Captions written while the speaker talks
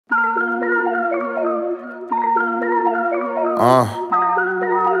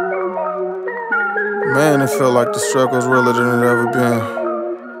Man, it felt like the struggle's realer than it ever been.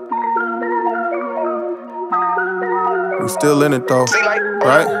 We still in it though,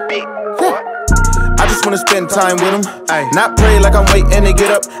 right? I just wanna spend time with him, not pray like I'm waiting to get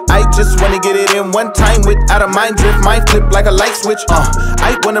up. I just wanna get it in one time without a mind drift, mind flip like a light switch.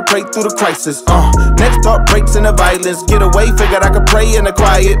 I wanna pray through the crisis. Next thought breaks in the violence. Get away, figured I could pray in the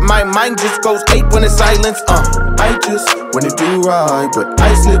quiet. My mind just goes ape when it's silence. I just wanna do right, but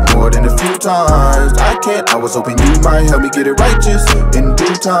I slip more than a few times. I can't, I was hoping you might help me get it righteous in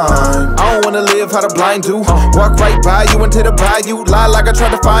due time. I don't wanna live how the blind do. Walk right by you into the bayou. Lie like I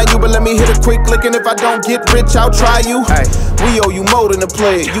tried to find you, but let me hit a quick lick, and if I don't get rich, I'll try you. We owe you more than a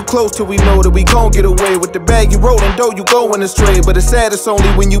play. You close till we know that we gon' get away with the bag you rollin', though you goin' astray. But it's sad, it's only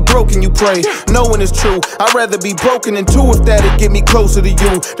when you broke and you pray. Knowing it's true, I'd rather be broken in two if that'd get me closer to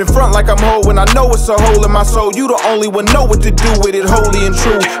you than front like I'm whole when I know it's a hole in my soul. You the only one know what to do with it, holy and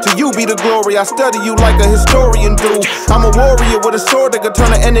true. To you be the glory, I study you like a historian do. I'm a warrior with a sword that could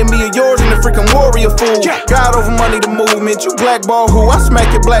turn an enemy of yours into freaking warrior fool. God over money, the movement, you blackball who? I smack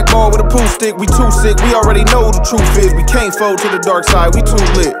your black ball with a pool stick. We too sick, we already know the truth is we can't fold to the dark side, we too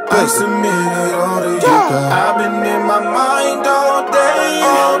lit. I submitted all to you, God. I've been in my mind all day.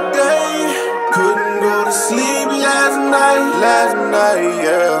 Couldn't go to sleep last night,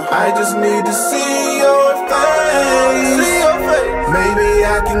 yeah. I just need to see your face. Maybe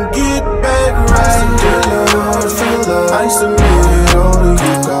I can get back right. I submitted all to you, God. I submitted all to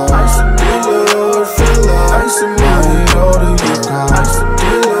you, God. I submitted all to you, God. I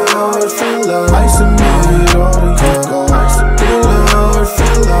submitted all to you, God.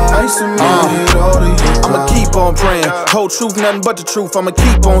 I'ma keep on praying, whole truth, nothing but the truth. I'ma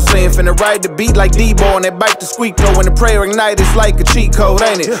keep on saying, finna ride the beat like D-Ball and that bike the squeak though. When the prayer ignite, it's like a cheat code,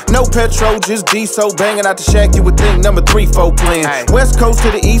 ain't it? No petrol, just diesel, banging out the shack. You would think number 3-4 playing. West coast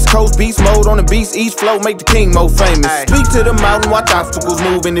to the east coast, beast mode on the beast. Each flow make the king more famous. Speak to the mountain, watch obstacles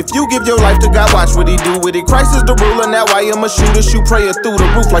moving. If you give your life to God, watch what he do with it. Christ is the ruler, now I am a shooter. Shoot prayer through the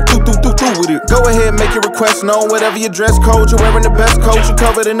roof like through with it. Go ahead, make your request known. Whatever your dress code, you're wearing the best coat. You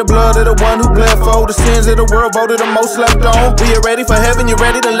covered in the blood of the one who bled for the sins of the world, voted the most slept on. We are ready for heaven, you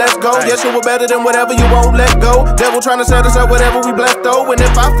ready, then let's go. Yes, you were better than whatever you won't let go. Devil trying to set us up, whatever we blessed though. And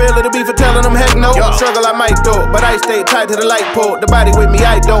if I fail, it'll be for telling them heck no. Struggle, I might do, but I stay tight to the light pole. The body with me,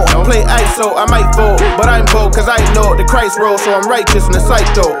 I don't play ISO, I might fall, but I'm bold, cause I know the Christ role, so I'm righteous in the sight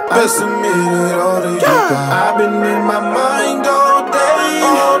though. I submitted all to you, God. I've been in my mind all day.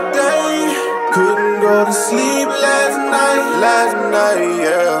 Couldn't go to sleep last night,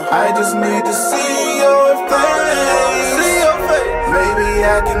 yeah. I just need to see your face. Maybe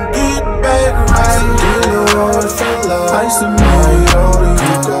I can get back right. I submitted all to you, God. I submitted all to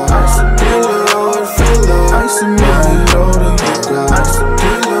you, God. I submitted all to you, God. I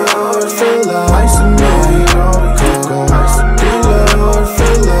submitted all to you, God. I submitted all to you, God. I submitted all to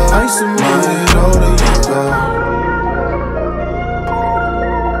you, God. I submitted all to you.